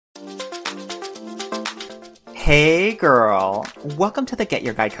Hey girl, welcome to the Get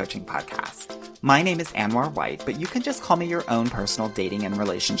Your Guy Coaching podcast. My name is Anwar White, but you can just call me your own personal dating and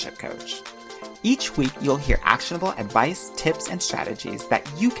relationship coach. Each week, you'll hear actionable advice, tips, and strategies that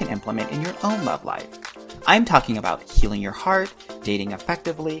you can implement in your own love life. I'm talking about healing your heart, dating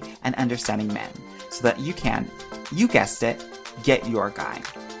effectively, and understanding men so that you can, you guessed it, get your guy.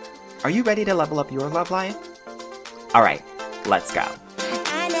 Are you ready to level up your love life? All right, let's go.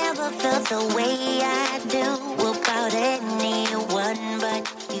 I never felt the way I do about anyone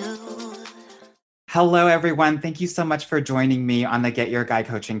but you. Hello, everyone. Thank you so much for joining me on the Get Your Guy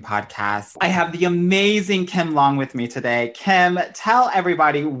Coaching podcast. I have the amazing Kim Long with me today. Kim, tell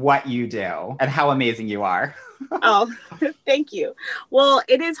everybody what you do and how amazing you are. Oh, thank you. Well,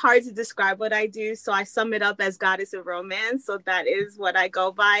 it is hard to describe what I do, so I sum it up as Goddess of Romance. So that is what I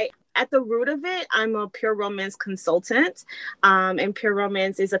go by. At the root of it, I'm a Pure Romance consultant, and Pure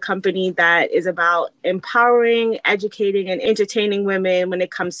Romance is a company that is about empowering, educating, and entertaining women when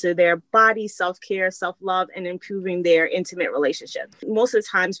it comes to their body, self-care, self-love, and improving their intimate relationship. Most of the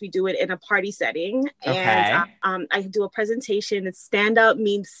times we do it in a party setting, and I do a presentation. It's stand-up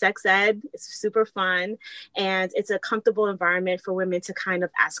means sex ed. It's super fun, and it's a comfortable environment for women to kind of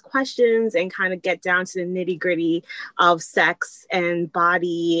ask questions and kind of get down to the nitty-gritty of sex and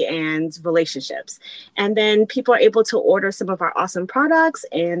body and relationships. And then people are able to order some of our awesome products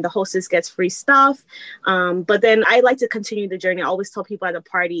and the hostess gets free stuff. But then I like to continue the journey. I always tell people at a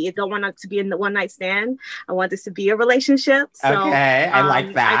party, I don't want it to be in the one night stand. I want this to be a relationship. So, okay, I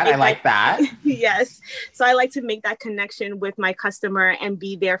like that. I like that. Yes. So I like to make that connection with my customer and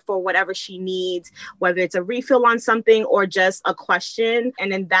be there for whatever she needs, whether it's a refill on something or just a question.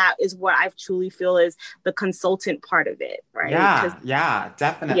 And then that is what I truly feel is the consultant part of it, right? Yeah,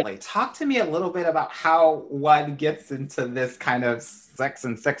 definitely. Yeah. Talk to me a little bit about how one gets into this kind of sex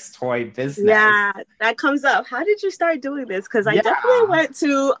and sex toy business. Yeah, that comes up. How did you start doing this? Because I definitely went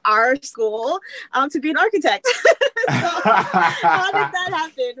to our school to be an architect. So how did that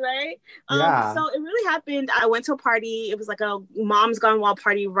happen, right? So it really happened. I went to a party. It was like a mom's gone wild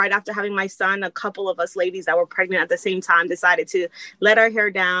party right after having my son. A couple of us ladies that were pregnant at the same time decided to let our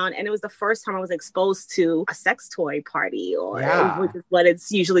hair down. And it was the first time I was exposed to a sex toy party, which is what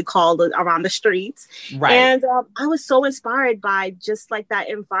it's usually called around the streets. Right. And I was so inspired by just like that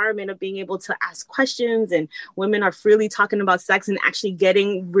environment of being able to ask questions and women are freely talking about sex and actually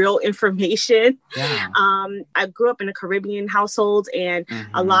getting real information. Yeah. I grew up in a Caribbean household and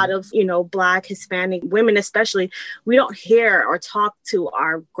a lot of, Black, Hispanic women, especially, we don't hear or talk to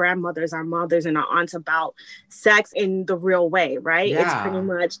our grandmothers, our mothers and our aunts about sex in the real way, right? Yeah. It's pretty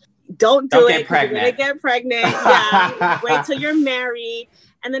much don't do it. Get pregnant. You're gonna get pregnant. Yeah. Wait till you're married.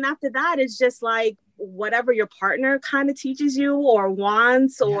 And then after that, it's just like whatever your partner kind of teaches you or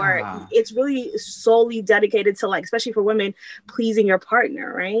wants, or it's really solely dedicated to, like, especially for women, pleasing your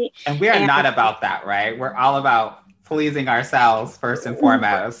partner, right? And we are not about that, right? We're all about pleasing ourselves first and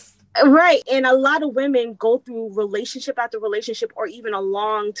foremost. Right. And a lot of women go through relationship after relationship or even a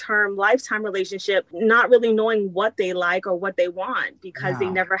long-term lifetime relationship, not really knowing what they like or what they want because they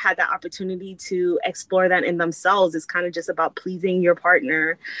never had that opportunity to explore that in themselves. It's kind of just about pleasing your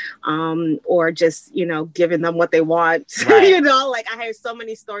partner or just, giving them what they want. Right. Like I hear so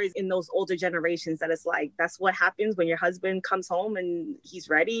many stories in those older generations that it's like, that's what happens when your husband comes home and he's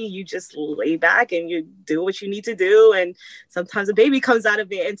ready. You just lay back and you do what you need to do. And sometimes a baby comes out of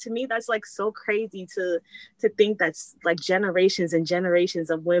it. And to me, that's like so crazy to think that's like generations and generations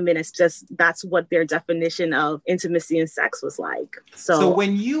of women. It's just, that's what their definition of intimacy and sex was like. So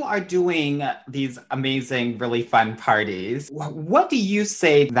when you are doing these amazing, really fun parties, what do you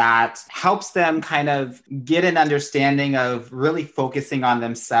say that helps them kind of get an understanding of really focusing on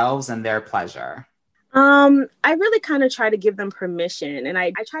themselves and their pleasure? I really kind of try to give them permission and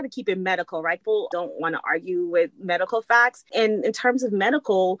I try to keep it medical, right? People don't want to argue with medical facts. And in terms of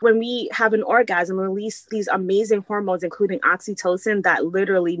medical, when we have an orgasm, release these amazing hormones, including oxytocin, that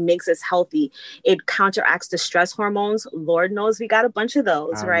literally makes us healthy. It counteracts the stress hormones. Lord knows we got a bunch of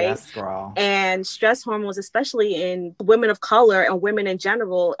those, right? Yes, girl. And stress hormones, especially in women of color and women in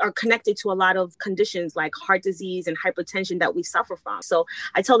general, are connected to a lot of conditions like heart disease and hypertension that we suffer from. So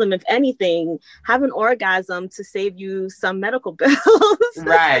I tell them, if anything, have an orgasm to save you some medical bills.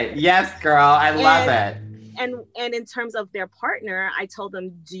 Right. Yes, girl. I love it. And in terms of their partner, I told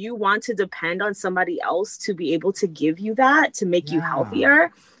them, do you want to depend on somebody else to be able to give you that, to make you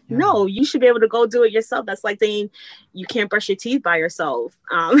healthier? Yeah. No, you should be able to go do it yourself. That's like saying you can't brush your teeth by yourself.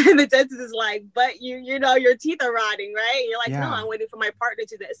 And the dentist is like, but you know, your teeth are rotting, right? And you're like, no, I'm waiting for my partner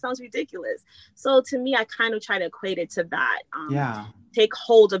to do that. It sounds ridiculous. So to me, I kind of try to equate it to that. Take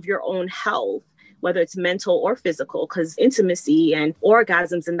hold of your own health whether it's mental or physical, because intimacy and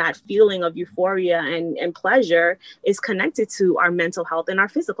orgasms and that feeling of euphoria and pleasure is connected to our mental health and our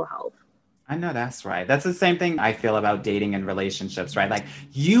physical health. I know that's right. That's the same thing I feel about dating and relationships, right? Like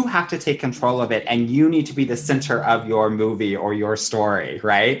you have to take control of it and you need to be the center of your movie or your story,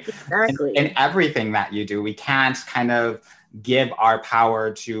 right? Exactly. In everything that you do, we can't kind of give our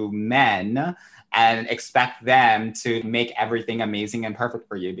power to men and expect them to make everything amazing and perfect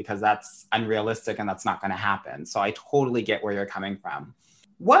for you, because that's unrealistic and that's not going to happen. So I totally get where you're coming from.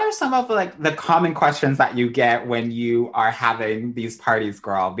 What are some of like the common questions that you get when you are having these parties,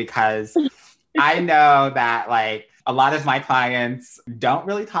 girl? Because I know that like a lot of my clients don't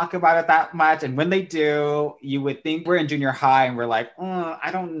really talk about it that much. And when they do, you would think we're in junior high and we're like, I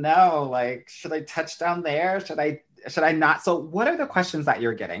don't know, like, should I touch down there? Should I not? So what are the questions that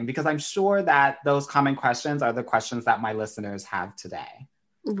you're getting? Because I'm sure that those common questions are the questions that my listeners have today.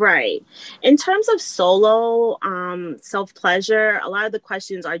 Right. In terms of solo self-pleasure, a lot of the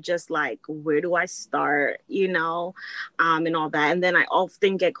questions are just like, where do I start, and all that. And then I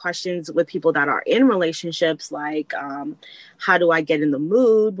often get questions with people that are in relationships, like, how do I get in the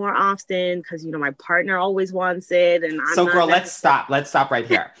mood more often? Because, my partner always wants it. And I'm so girl, let's stop right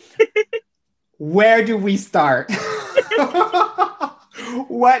here. Where do we start?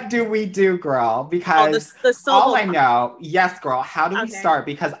 What do we do, girl? Because all I know, yes, girl, how do we start?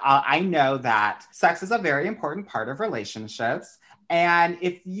 Because I know that sex is a very important part of relationships. And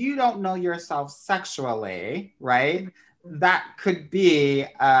if you don't know yourself sexually, right, that could be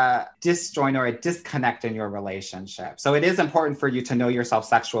a disjoint or a disconnect in your relationship. So it is important for you to know yourself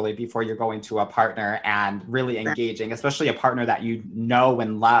sexually before you're going to a partner and really engaging, especially a partner that you know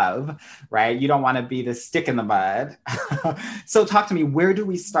and love, right? You don't want to be the stick in the mud. So talk to me, where do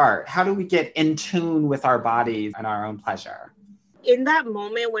we start? How do we get in tune with our bodies and our own pleasure? In that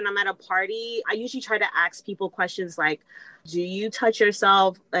moment when I'm at a party, I usually try to ask people questions like, do you touch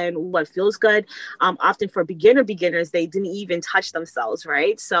yourself and what feels good? Often for beginners, they didn't even touch themselves,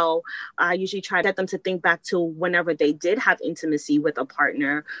 right? So I usually try to get them to think back to whenever they did have intimacy with a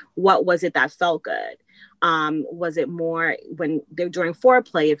partner, what was it that felt good? Was it more when they're during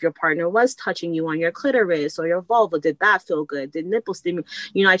foreplay, if your partner was touching you on your clitoris or your vulva, did that feel good? Did nipple stimulate?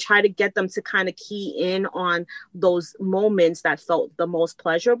 I try to get them to kind of key in on those moments that felt the most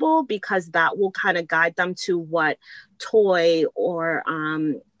pleasurable, because that will kind of guide them to what toy or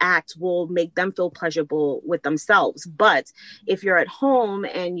act will make them feel pleasurable with themselves. But if you're at home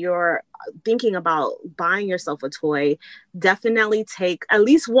and you're thinking about buying yourself a toy, definitely take at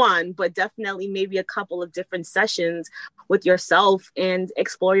least one, but definitely maybe a couple of different sessions with yourself and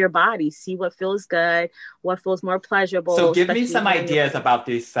explore your body, see what feels good, what feels more pleasurable. So give me some ideas about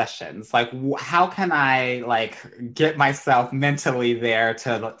these sessions. Like, how can I like get myself mentally there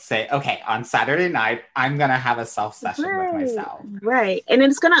to, let's say, okay, on Saturday night, I'm going to have a self session with myself. Right. And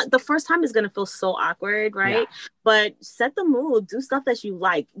it's the first time is going to feel so awkward, right? Yeah. But set the mood, do stuff that you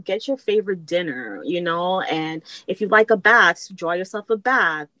like, get your favorite dinner, and if you like a bath, draw yourself a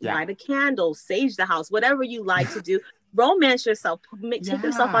bath, light a candle, sage the house, whatever you like to do. Romance yourself, take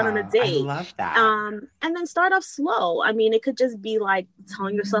yourself out on a date. I love that. And then start off slow. I mean, it could just be like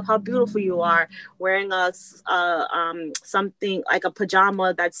telling yourself how beautiful you are, wearing something like a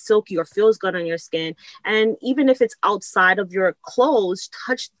pajama that's silky or feels good on your skin. And even if it's outside of your clothes,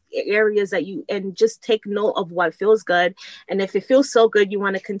 touch areas and just take note of what feels good. And if it feels so good, you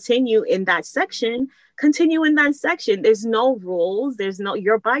want to continue in that section. There's no rules.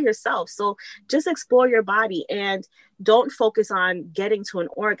 You're by yourself. So just explore your body and don't focus on getting to an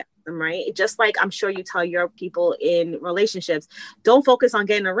orgasm, right? Just like I'm sure you tell your people in relationships, don't focus on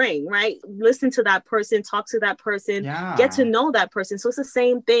getting a ring, right? Listen to that person, talk to that person, get to know that person. So it's the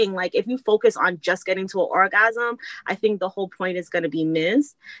same thing. Like if you focus on just getting to an orgasm, I think the whole point is going to be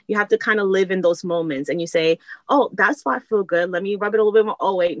missed. You have to kind of live in those moments and you say, oh, that spot feel good. Let me rub it a little bit more.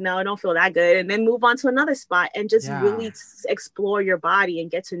 Oh, wait, no, I don't feel that good. And then move on to another spot and just really explore your body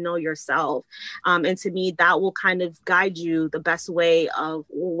and get to know yourself. And to me, that will kind of guide you the best way of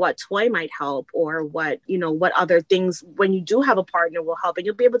what toy might help or what other things when you do have a partner will help. And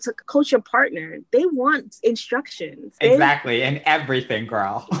you'll be able to coach your partner. They want instructions. Exactly. And everything,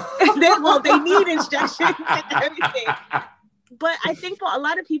 girl. they need instructions and everything. But I think for a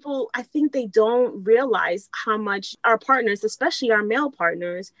lot of people, I think they don't realize how much our partners, especially our male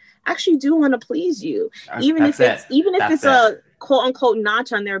partners, actually do want to please you. Even if it's a quote unquote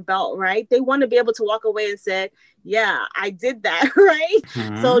notch on their belt, right? They want to be able to walk away and say, yeah, I did that, right?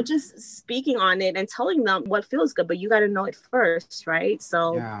 Mm-hmm. So just speaking on it and telling them what feels good, but you got to know it first, right?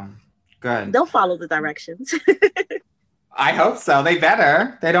 So good. They'll follow the directions. I hope so. They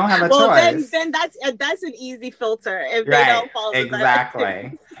better. They don't have a Well, choice. then that's an easy filter if they Right. don't follow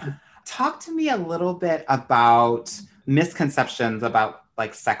Exactly. Talk to me a little bit about misconceptions about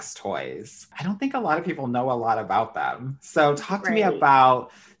like sex toys. I don't think a lot of people know a lot about them. So talk to me Right.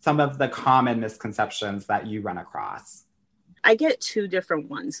 about some of the common misconceptions that you run across. I get two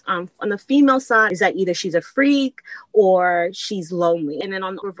different ones. On the female side is that either she's a freak or she's lonely. And then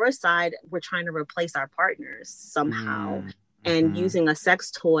on the reverse side, we're trying to replace our partners somehow. And using a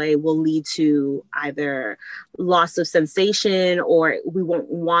sex toy will lead to either loss of sensation, or we won't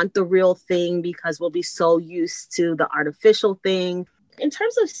want the real thing because we'll be so used to the artificial thing. In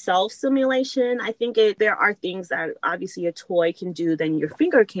terms of self-stimulation, I think there are things that obviously a toy can do than your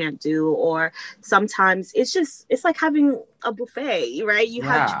finger can't do, or sometimes it's like having a buffet, right? You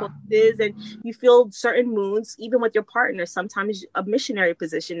have choices and you feel certain moods, even with your partner. Sometimes a missionary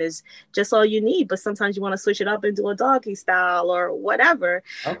position is just all you need, but sometimes you want to switch it up and do a doggy style or whatever.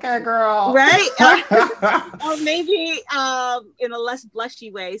 Okay, girl. Right? Or maybe in a less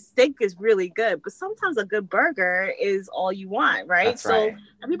blushy way, steak is really good, but sometimes a good burger is all you want, right? That's right. So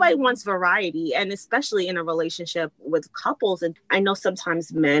everybody wants variety, and especially in a relationship with couples. And I know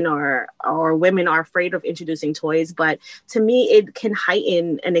sometimes men or women are afraid of introducing toys, but to me, it can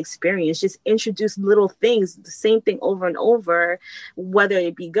heighten an experience. Just introduce little things, the same thing over and over, whether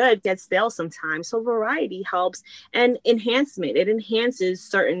it be good, gets stale sometimes. So variety helps, and enhancement. It enhances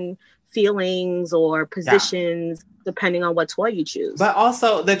certain feelings or positions depending on what toy you choose. But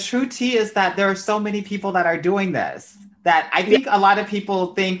also the true tea is that there are so many people that are doing this. That I think a lot of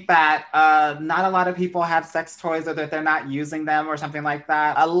people think that not a lot of people have sex toys, or that they're not using them or something like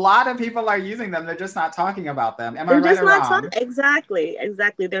that. A lot of people are using them. They're just not talking about them. Am I right or wrong? Exactly.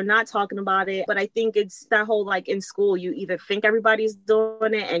 They're not talking about it. But I think it's that whole, like in school, you either think everybody's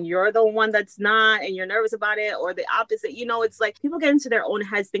doing it and you're the one that's not, and you're nervous about it, or the opposite. You know, it's like people get into their own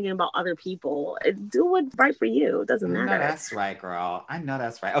heads thinking about other people. Do what's right for you. It doesn't matter. No, that's right, girl. I know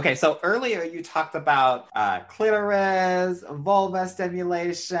that's right. Okay, so earlier you talked about clitoris, vulva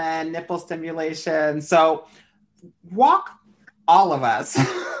stimulation, nipple stimulation. So walk all of us,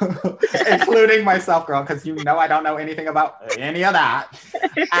 including myself, girl, because you know I don't know anything about any of that,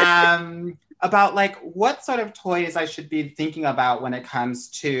 about like what sort of toys I should be thinking about when it comes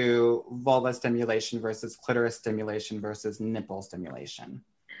to vulva stimulation versus clitoris stimulation versus nipple stimulation.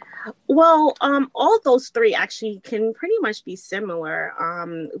 Well, all those three actually can pretty much be similar.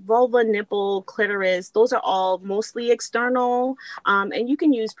 Vulva, nipple, clitoris, those are all mostly external. And you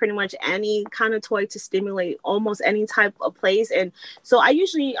can use pretty much any kind of toy to stimulate almost any type of place. And so I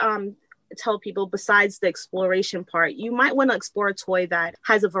usually tell people, besides the exploration part, you might want to explore a toy that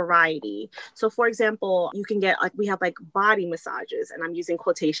has a variety. So for example, you can get, like, we have like body massages, and I'm using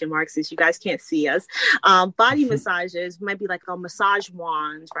quotation marks since you guys can't see us. Body massages might be like a massage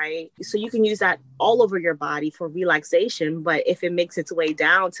wand, right? So you can use that all over your body for relaxation, but if it makes its way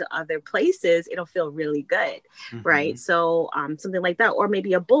down to other places, it'll feel really good, right? So something like that. Or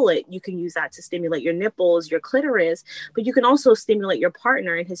maybe a bullet, you can use that to stimulate your nipples, your clitoris, but you can also stimulate your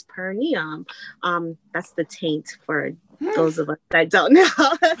partner in his perineum. That's the taint for those of us that don't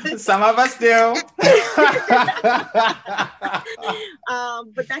know. Some of us do.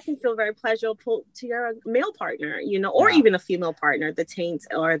 But that can feel very pleasurable to your male partner, you know, or even a female partner. The taint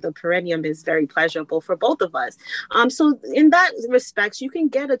or the perineum is very pleasurable for both of us. So in that respects, you can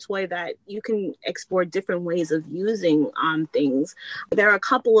get a toy that you can explore different ways of using things. There are a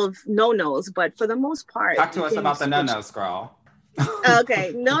couple of no-nos, but for the most part, talk to us about the no-nos, girl.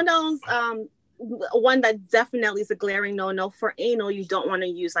 Okay, no-nos. One that definitely is a glaring no-no for anal. You don't want to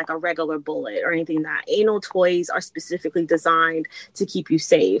use like a regular bullet or anything. That anal toys are specifically designed to keep you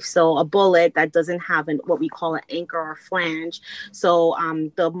safe. So a bullet that doesn't have what we call an anchor or flange. So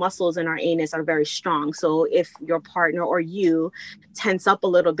the muscles in our anus are very strong. So if your partner or you tense up a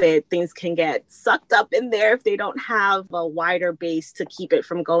little bit, things can get sucked up in there if they don't have a wider base to keep it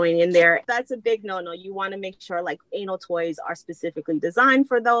from going in there. That's a big no-no. You want to make sure like anal toys are specifically designed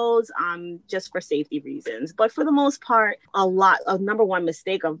for those, just for safety reasons. But for the most part, a number one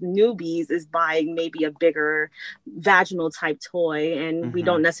mistake of newbies is buying maybe a bigger vaginal type toy. And we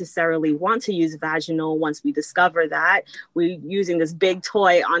don't necessarily want to use vaginal once we discover that. We're using this big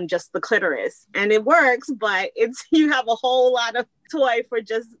toy on just the clitoris. And it works, but you have a whole lot of toy for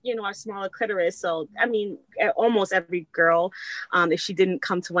just, you know, our smaller clitoris. So, I mean, almost every girl, if she didn't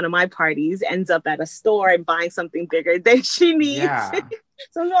come to one of my parties, ends up at a store and buying something bigger than she needs. Yeah.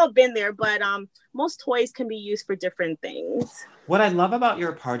 So we've all been there, but most toys can be used for different things. What I love about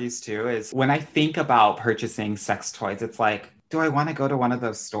your parties too is when I think about purchasing sex toys, it's like, do I want to go to one of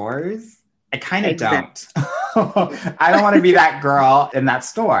those stores? I kind of Exactly. don't. I don't want to be that girl in that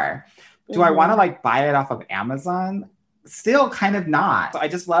store. Do I want to Mhm. like buy it off of Amazon? Still kind of not. So I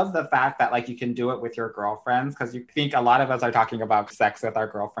just love the fact that like you can do it with your girlfriends, because you think a lot of us are talking about sex with our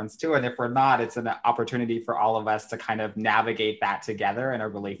girlfriends too. And if we're not, it's an opportunity for all of us to kind of navigate that together in a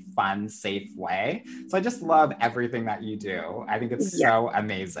really fun, safe way. So I just love everything that you do. I think it's Yeah. so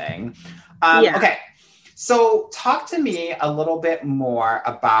amazing. Yeah. Okay. So talk to me a little bit more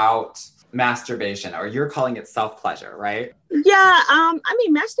about masturbation, or you're calling it self-pleasure, right? Yeah, I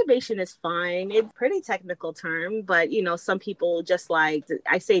mean, masturbation is fine. It's a pretty technical term, but some people just like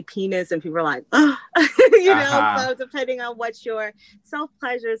I say penis, and people are like, oh, Uh-huh. So depending on what your self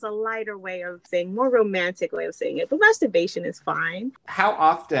pleasure is, a lighter way of saying, more romantic way of saying it. But masturbation is fine. How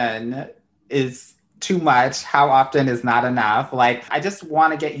often is too much? How often is not enough? Like, I just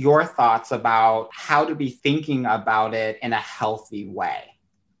want to get your thoughts about how to be thinking about it in a healthy way.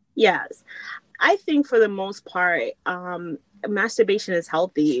 Yes, I think for the most part, masturbation is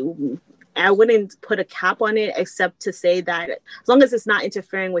healthy. I wouldn't put a cap on it except to say that as long as it's not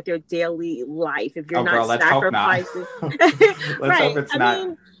interfering with your daily life, if you're Oh, not girl, let's hope not. sacrificing, Let's hope right? it's I not.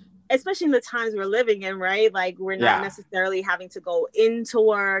 mean, especially in the times we're living in, right? Like we're not Yeah. necessarily having to go into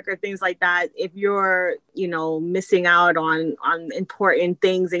work or things like that. If you're, missing out on important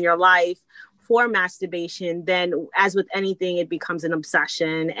things in your life for masturbation, then as with anything, it becomes an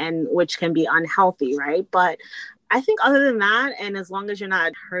obsession, and which can be unhealthy, right? But I think other than that, and as long as you're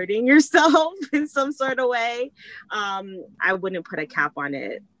not hurting yourself in some sort of way, I wouldn't put a cap on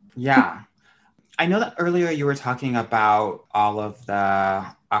it. Yeah. I know that earlier you were talking about all of the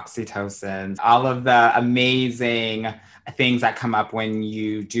oxytocin, all of the amazing things that come up when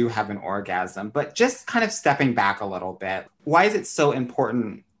you do have an orgasm, but just kind of stepping back a little bit, why is it so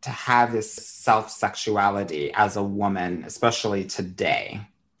important to have this self-sexuality as a woman, especially today?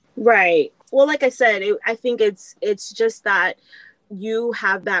 Right. Well, like I said, I think it's just that you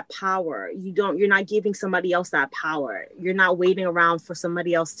have that power. You're not giving somebody else that power. You're not waiting around for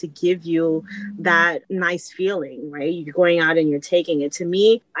somebody else to give you that nice feeling, right? You're going out and you're taking it. To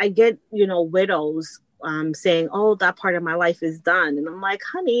me, I get, widows saying, oh, that part of my life is done. And I'm like,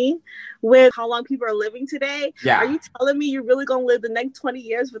 honey, with how long people are living today, are Yeah. you telling me you're really going to live the next 20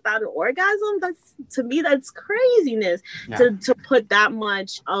 years without an orgasm? To me, that's craziness Yeah. to put that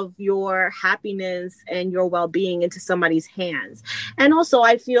much of your happiness and your well-being into somebody's hands. And also,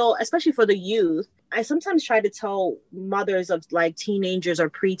 I feel, especially for the youth, I sometimes try to tell mothers of like teenagers or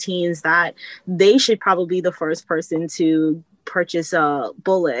preteens that they should probably be the first person to purchase a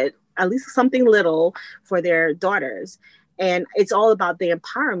bullet, at least something little, for their daughters. And it's all about the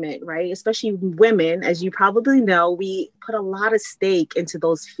empowerment, right? Especially women, as you probably know, we put a lot of stake into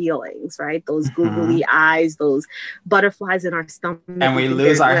those feelings, right? Those Mhm. googly eyes, those butterflies in our stomach. And We we think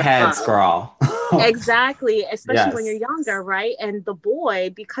lose our we're heads, loved. girl. Exactly, especially when you're Yes. younger, right? And the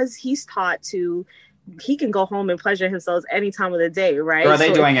boy, because he's taught to, he can go home and pleasure himself any time of the day, Girl, right? they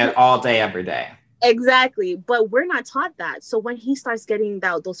So if doing it all day, every day. exactly, but we're not taught that. So when he starts getting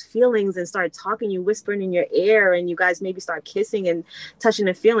those feelings and start talking, you whispering in your ear, and you guys maybe start kissing and touching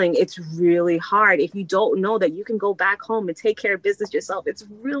and feeling, it's really hard. If you don't know that you can go back home and take care of business yourself, it's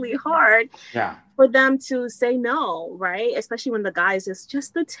really hard Yeah. for them to say no, right? Especially when the guys is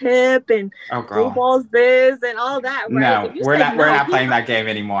just the tip and Oh, blue girl. balls this and all that, right? If No, you we're say not. We're no, not playing that game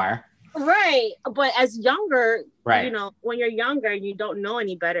anymore. right. But as younger, Right. when you're younger and you don't know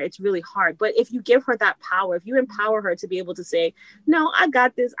any better, it's really hard. But if you give her that power, if you empower her to be able to say, no, I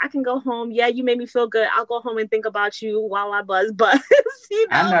got this, I can go home. Yeah, you made me feel good. I'll go home and think about you while I buzz,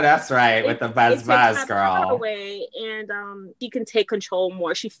 I know that's right with it the buzz it takes buzz, that power girl. away, and she can take control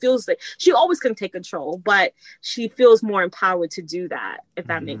more. She feels like she always can take control, but she feels more empowered to do that, if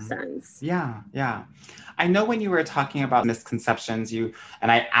that makes Mhm. sense. Yeah, yeah. I know when you were talking about misconceptions,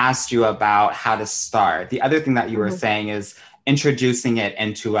 and I asked you about how to start. The other thing that you were Mhm. saying is introducing it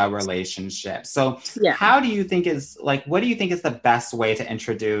into a relationship. So, Yeah. what do you think is the best way to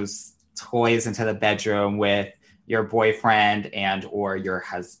introduce toys into the bedroom with your boyfriend and or your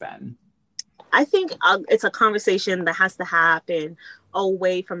husband? I think it's a conversation that has to happen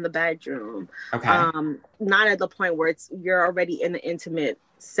away from the bedroom. Okay. Not at the point where you're already in the intimate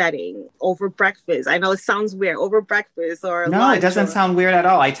setting over breakfast. I know it sounds weird, over breakfast or No, it lunch doesn't or sound weird at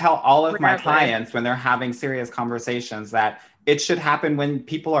all. I tell all of my whatever. clients when they're having serious conversations that it should happen when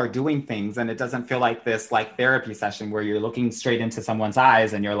people are doing things, and it doesn't feel like this like therapy session where you're looking straight into someone's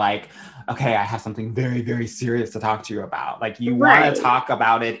eyes and you're like, okay, I have something very, very serious to talk to you about. Like you want to talk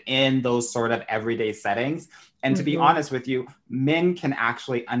about it in those sort of everyday settings. And to be honest with you, men can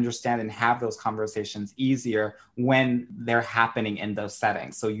actually understand and have those conversations easier when they're happening in those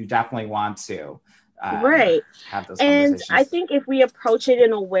settings. So you definitely want to have those conversations. And I think if we approach it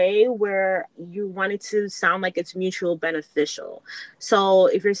in a way where you want it to sound like it's mutual beneficial. So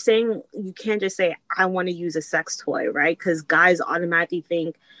if you're saying, you can't just say, I want to use a sex toy, right? Because guys automatically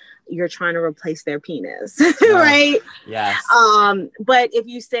think you're trying to replace their penis, right? Yes. But if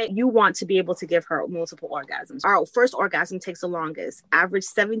you say you want to be able to give her multiple orgasms, our first orgasm takes the longest, average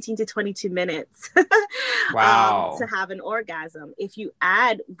 17 to 22 minutes to have an orgasm. If you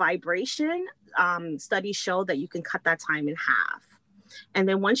add vibration, studies show that you can cut that time in half. And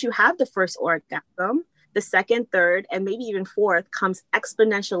then once you have the first orgasm, the second, third, and maybe even fourth comes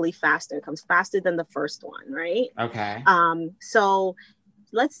exponentially faster. It comes faster than the first one, right? Okay. So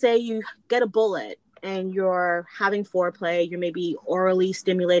let's say you get a bullet and you're having foreplay, you're maybe orally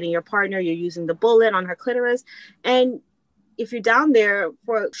stimulating your partner, you're using the bullet on her clitoris. And if you're down there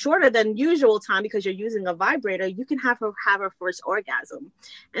for shorter than usual time because you're using a vibrator, you can have her first orgasm.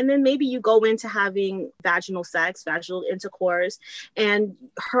 And then maybe you go into having vaginal sex, vaginal intercourse, and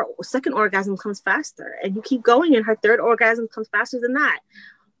her second orgasm comes faster. And you keep going and her third orgasm comes faster than that.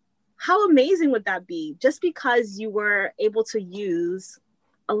 How amazing would that be? Just because you were able to use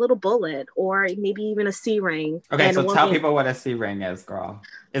a little bullet or maybe even a C-ring. Okay, so tell people what a C-ring is, girl.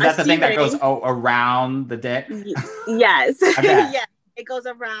 Is that the thing that goes around the dick? Yes. Okay. Yes. It goes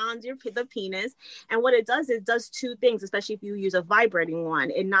around the penis. And what it does two things, especially if you use a vibrating one.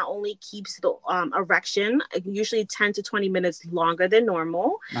 It not only keeps the erection, usually 10 to 20 minutes longer than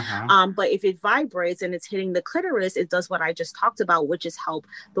normal. But if it vibrates and it's hitting the clitoris, it does what I just talked about, which is help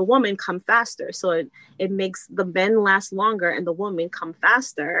the woman come faster. So it makes the men last longer and the woman come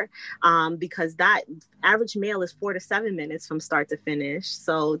faster because that average male is 4 to 7 minutes from start to finish.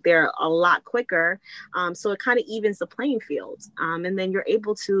 So they're a lot quicker. So it kind of evens the playing field. And then you're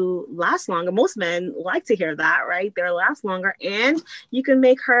able to last longer. Most men like to hear that, right? They'll last longer and you can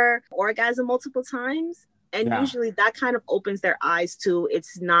make her orgasm multiple times. And usually that kind of opens their eyes to,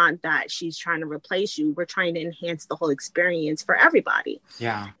 it's not that she's trying to replace you. We're trying to enhance the whole experience for everybody.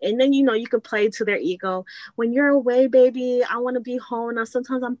 Yeah. And then, you can play to their ego. When you're away, baby, I want to be home. Now,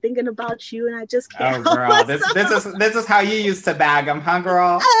 sometimes I'm thinking about you and I just can't. Oh, girl, this is how you used to bag them, huh,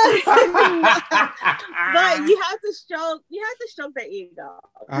 girl? But you have to stroke their ego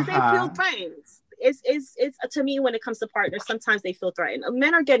because they feel threatened. It's to me, when it comes to partners, sometimes they feel threatened.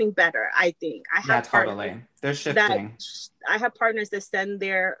 Men are getting better, I think. Totally. They're shifting. I have partners that send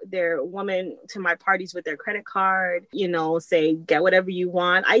their woman to my parties with their credit card, say, get whatever you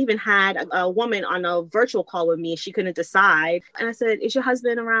want. I even had a woman on a virtual call with me. She couldn't decide. And I said, is your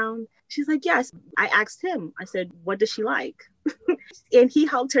husband around? She's like, yes. I asked him, I said, what does she like? And he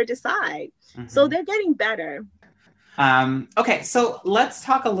helped her decide. So they're getting better. Okay, so let's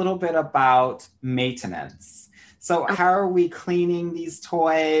talk a little bit about maintenance. So how are we cleaning these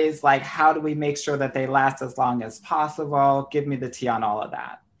toys? Like, how do we make sure that they last as long as possible? Give me the tea on all of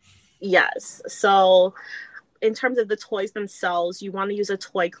that. Yes. So in terms of the toys themselves, you want to use a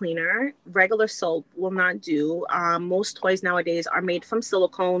toy cleaner. Regular soap will not do. Most toys nowadays are made from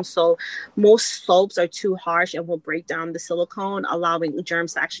silicone, so most soaps are too harsh and will break down the silicone, allowing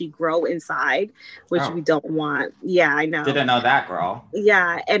germs to actually grow inside, which we don't want. Yeah, I know. Didn't know that, girl.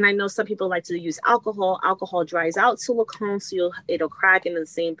 Yeah, and I know some people like to use alcohol. Alcohol dries out silicone, so it'll crack, and the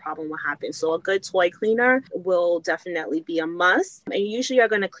same problem will happen. So a good toy cleaner will definitely be a must. And you usually are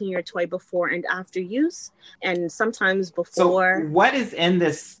going to clean your toy before and after use. And sometimes before. So what is in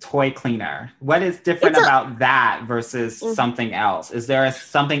this toy cleaner? What is different about that versus something else? Is there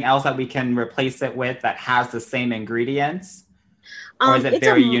something else that we can replace it with that has the same ingredients? Or is it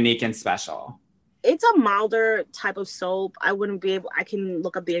very unique and special? It's a milder type of soap. I can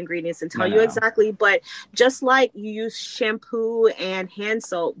look up the ingredients and tell you exactly, but just like you use shampoo and hand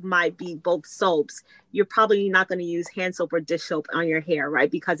soap might be both soaps, you're probably not going to use hand soap or dish soap on your hair, right?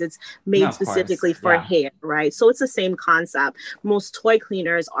 Because it's made specifically for hair, right? So it's the same concept. Most toy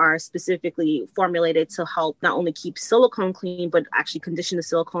cleaners are specifically formulated to help not only keep silicone clean, but actually condition the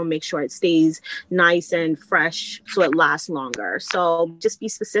silicone, make sure it stays nice and fresh so it lasts longer. So just be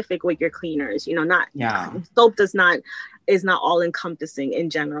specific with your cleaners, soap is not all encompassing in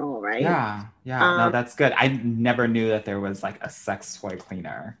general, right? No, that's good. I never knew that there was like a sex toy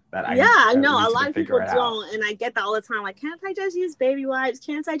cleaner I know a lot of people don't, and I get that all the time. Like, can't I just use baby wipes?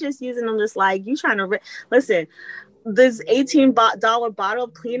 Can't I just use it? And I'm just like, you trying to listen. this $18 bottle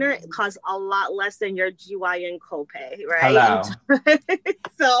of cleaner costs a lot less than your GYN copay, right? Hello.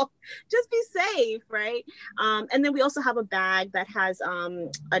 So just be safe, right? And then we also have a bag that has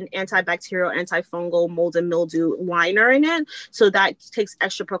an antibacterial, antifungal, mold and mildew liner in it. So that takes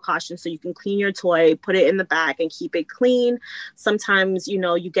extra precautions. So you can clean your toy, put it in the bag and keep it clean. Sometimes, you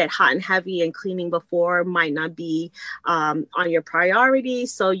know, you get hot and heavy and cleaning before might not be on your priority.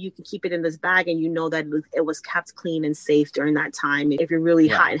 So you can keep it in this bag and you know that it was kept clean and safe during that time if you're really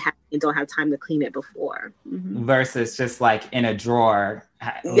hot and heavy and don't have time to clean it before. Versus just like in a drawer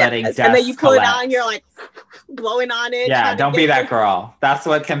letting dust and then you pull collect. it out and you're like blowing on it. Yeah, don't be that girl. That's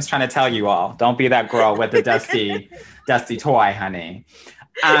what Kim's trying to tell you all. Don't be that girl with the dusty toy, honey.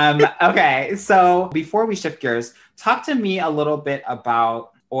 Okay, so before we shift gears, talk to me a little bit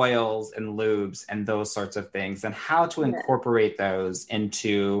about oils and lubes and those sorts of things and how to incorporate those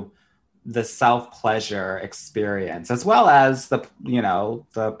into the self-pleasure experience as well as the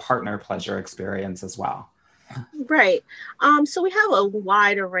partner pleasure experience as well. Right. So we have a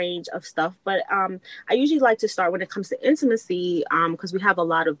wider range of stuff, but I usually like to start when it comes to intimacy, because we have a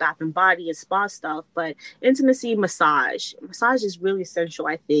lot of bath and body and spa stuff, but intimacy, massage is really essential,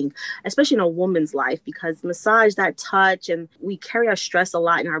 I think, especially in a woman's life, because massage, that touch, and we carry our stress a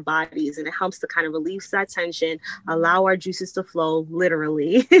lot in our bodies, and it helps to kind of release that tension, allow our juices to flow,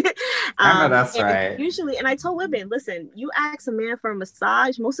 literally. I know that's right. Usually, and I told women, listen, you ask a man for a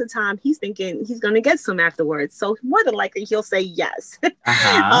massage, most of the time he's thinking he's going to get some afterwards. So more than likely he'll say yes.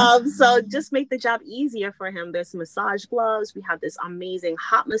 So just make the job easier for him. There's massage gloves. We have this amazing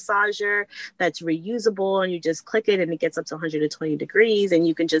hot massager that's reusable, and you just click it and it gets up to 120 degrees and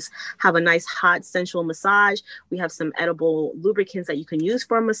you can just have a nice hot sensual massage. We have some edible lubricants that you can use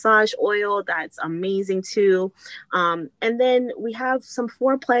for a massage oil. That's amazing too. And then we have some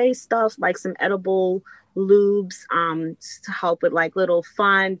foreplay stuff like some edible lubes to help with like little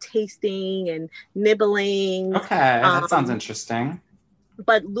fun tasting and nibbling. Okay, that sounds interesting.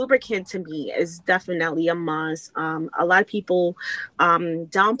 But lubricant to me is definitely a must. A lot of people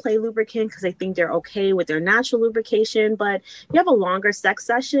downplay lubricant because they think they're okay with their natural lubrication. But you have a longer sex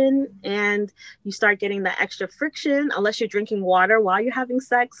session and you start getting that extra friction, unless you're drinking water while you're having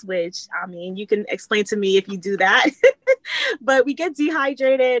sex, which, I mean, you can explain to me if you do that. But we get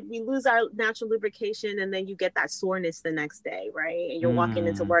dehydrated, we lose our natural lubrication, and then you get that soreness the next day, right? And you're walking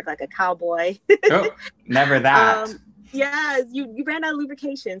into work like a cowboy. Oh, never that. Yes, you ran out of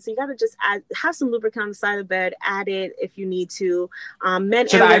lubrication, so you got to just have some lubricant on the side of the bed. Add it if you need to.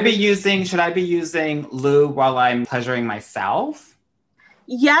 Should I be using lube while I'm pleasuring myself?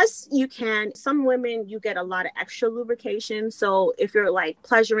 Yes, you can. Some women, you get a lot of extra lubrication. So if you're like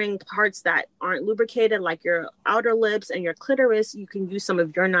pleasuring parts that aren't lubricated, like your outer lips and your clitoris, you can use some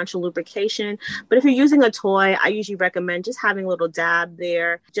of your natural lubrication. But if you're using a toy, I usually recommend just having a little dab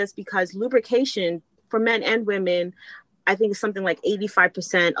there, just because lubrication for men and women, I think something like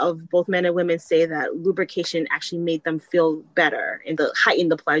 85% of both men and women say that lubrication actually made them feel better and heighten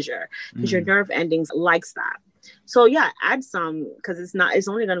the pleasure, because your nerve endings likes that. So yeah, add some, because it's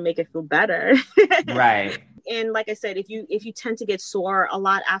only going to make it feel better. Right. And like I said, if you tend to get sore a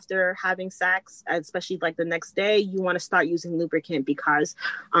lot after having sex, especially like the next day, you want to start using lubricant, because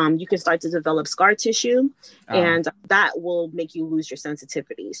you can start to develop scar tissue, and that will make you lose your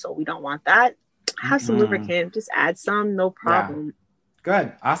sensitivity. So we don't want that. Have some lubricant, just add some, no problem. Yeah.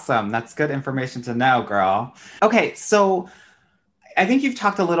 Good. Awesome. That's good information to know, girl. Okay. So I think you've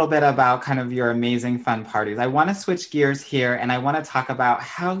talked a little bit about kind of your amazing fun parties. I want to switch gears here and I want to talk about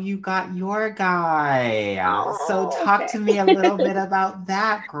how you got your guy. So talk to me a little bit about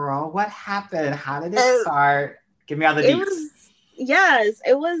that, girl. What happened? How did it start? Give me all the deets. Yes,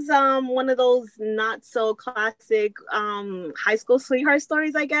 it was one of those not so classic high school sweetheart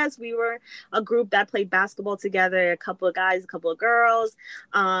stories, I guess. We were a group that played basketball together, a couple of guys, a couple of girls.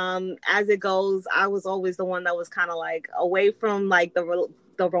 As it goes, I was always the one that was kind of like away from like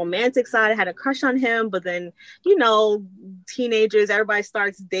the romantic side. I had a crush on him, but then, you know, teenagers, everybody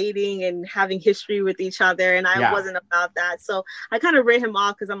starts dating and having history with each other, and I wasn't about that. So I kind of writ him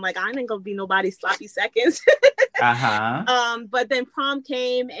off because I'm like, I ain't gonna be nobody's sloppy seconds. But then prom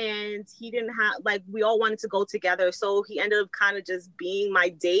came and he didn't have, like, we all wanted to go together, so he ended up kind of just being my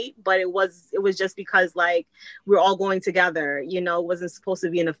date, but it was just because like we're all going together, you know. It wasn't supposed to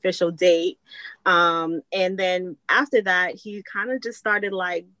be an official date. And then after that, he kind of just started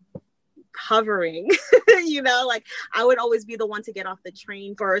like hovering, like I would always be the one to get off the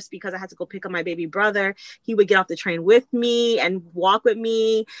train first because I had to go pick up my baby brother. He would get off the train with me and walk with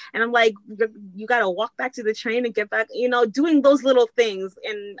me. And I'm like, you got to walk back to the train and get back, doing those little things.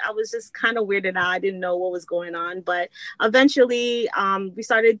 And I was just kind of weirded out. I didn't know what was going on. But eventually we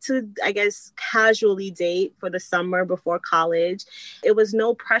started to, I guess, casually date for the summer before college. It was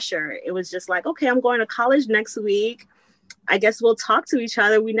no pressure. It was just like, okay, I'm going to college next week. I guess we'll talk to each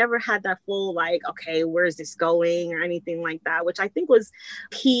other. We never had that full okay, where's this going or anything like that, which I think was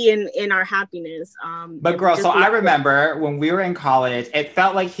key in our happiness. But girl, so I remember when we were in college, it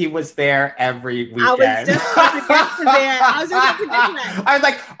felt like he was there every weekend. I was just about to get to that. I was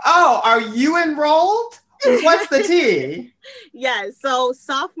like, oh, are you enrolled? What's the tea? Yeah, so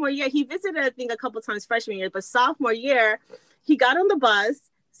sophomore year, he visited, I think, a couple times freshman year, but sophomore year, he got on the bus,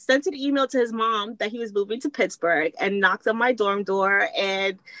 sent an email to his mom that he was moving to Pittsburgh, and knocked on my dorm door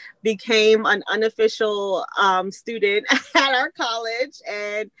and became an unofficial student at our college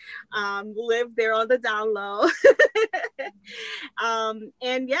and lived there on the down low.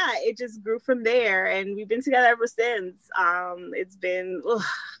 And yeah, it just grew from there. And we've been together ever since. It's been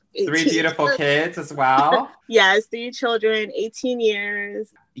 3 beautiful kids as well. Yes, 3 children, 18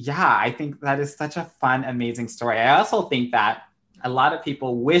 years. Yeah, I think that is such a fun, amazing story. I also think that a lot of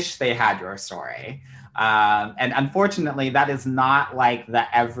people wish they had your story. And unfortunately, that is not like the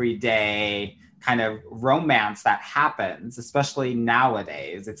everyday kind of romance that happens, especially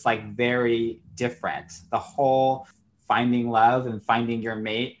nowadays. It's like very different. The whole finding love and finding your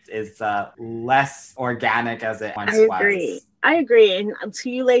mate is less organic as it once was. I agree. And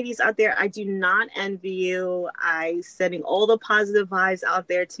to you ladies out there, I do not envy you. I'm sending all the positive vibes out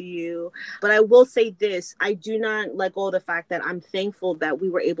there to you. But I will say this, I do not let go of the fact that I'm thankful that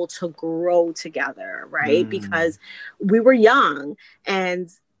we were able to grow together, right? Because we were young and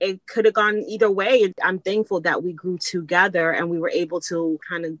it could have gone either way. I'm thankful that we grew together and we were able to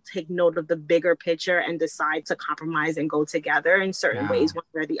kind of take note of the bigger picture and decide to compromise and go together in certain ways, one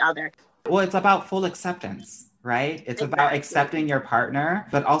way or the other. Well, it's about full acceptance. Right? It's about accepting your partner,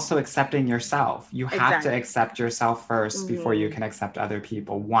 but also accepting yourself. You have to accept yourself first before you can accept other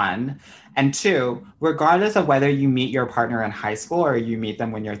people, 1. And 2, regardless of whether you meet your partner in high school or you meet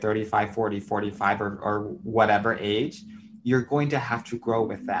them when you're 35, 40, 45 or whatever age, you're going to have to grow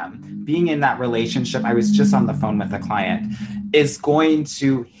with them. Being in that relationship, I was just on the phone with a client, is going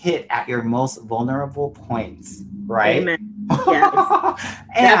to hit at your most vulnerable points, right? Amen. Yes.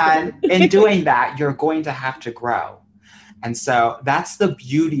 And in doing that, you're going to have to grow. And so that's the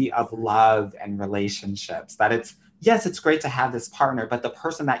beauty of love and relationships, that it's great to have this partner, but the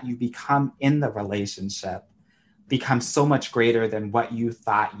person that you become in the relationship becomes so much greater than what you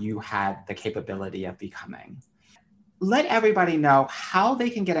thought you had the capability of becoming. Let everybody know how they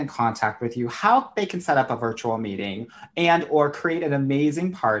can get in contact with you, how they can set up a virtual meeting and or create an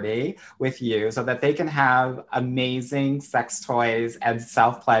amazing party with you so that they can have amazing sex toys and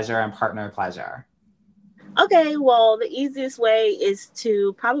self-pleasure and partner pleasure. Okay, well, the easiest way is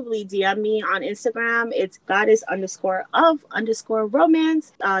to probably DM me on Instagram. It's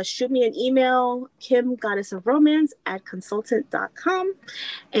goddess_of_romance. Shoot me an email, kimgoddessofromance@consultant.com.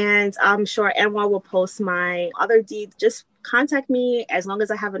 And I'm sure Anwar will post my other deeds. Just contact me as long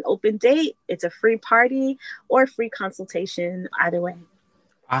as I have an open date. It's a free party or free consultation, either way.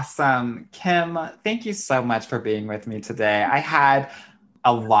 Awesome. Kim, thank you so much for being with me today. I had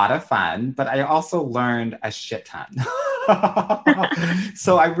a lot of fun, but I also learned a shit ton.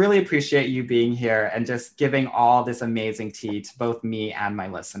 So I really appreciate you being here and just giving all this amazing tea to both me and my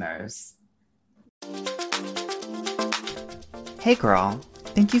listeners. Hey girl,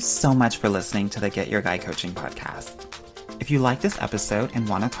 thank you so much for listening to the Get Your Guy Coaching podcast. If you like this episode and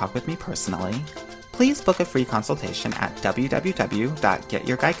want to talk with me personally, please book a free consultation at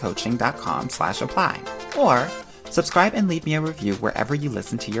www.getyourguycoaching.com/apply or subscribe and leave me a review wherever you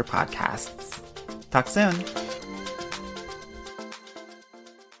listen to your podcasts. Talk soon.